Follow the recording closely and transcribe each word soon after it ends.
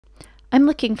I'm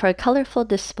looking for a colorful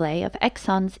display of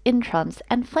exons, introns,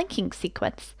 and flanking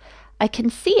sequence. I can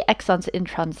see exons,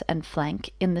 introns, and flank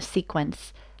in the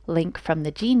sequence link from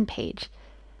the gene page.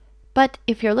 But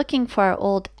if you're looking for our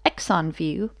old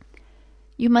ExonView,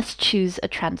 you must choose a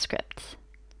transcript.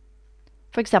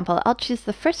 For example, I'll choose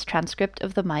the first transcript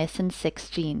of the myosin 6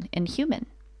 gene in human.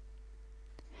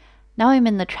 Now I'm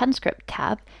in the Transcript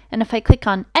tab, and if I click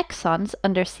on Exons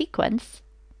under Sequence,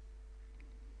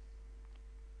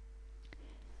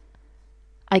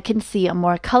 I can see a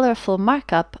more colorful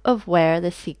markup of where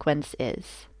the sequence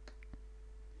is.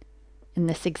 In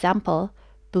this example,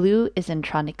 blue is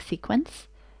intronic sequence,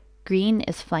 green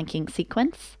is flanking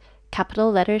sequence,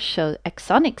 capital letters show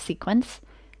exonic sequence,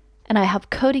 and I have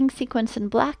coding sequence in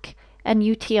black and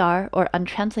UTR or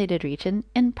untranslated region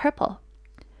in purple.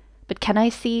 But can I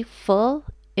see full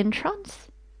introns?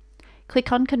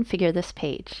 Click on Configure this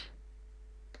page.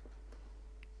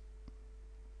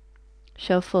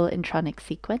 Show full intronic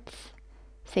sequence,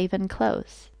 save and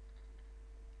close.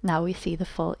 Now we see the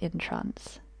full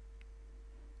introns.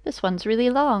 This one's really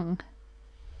long.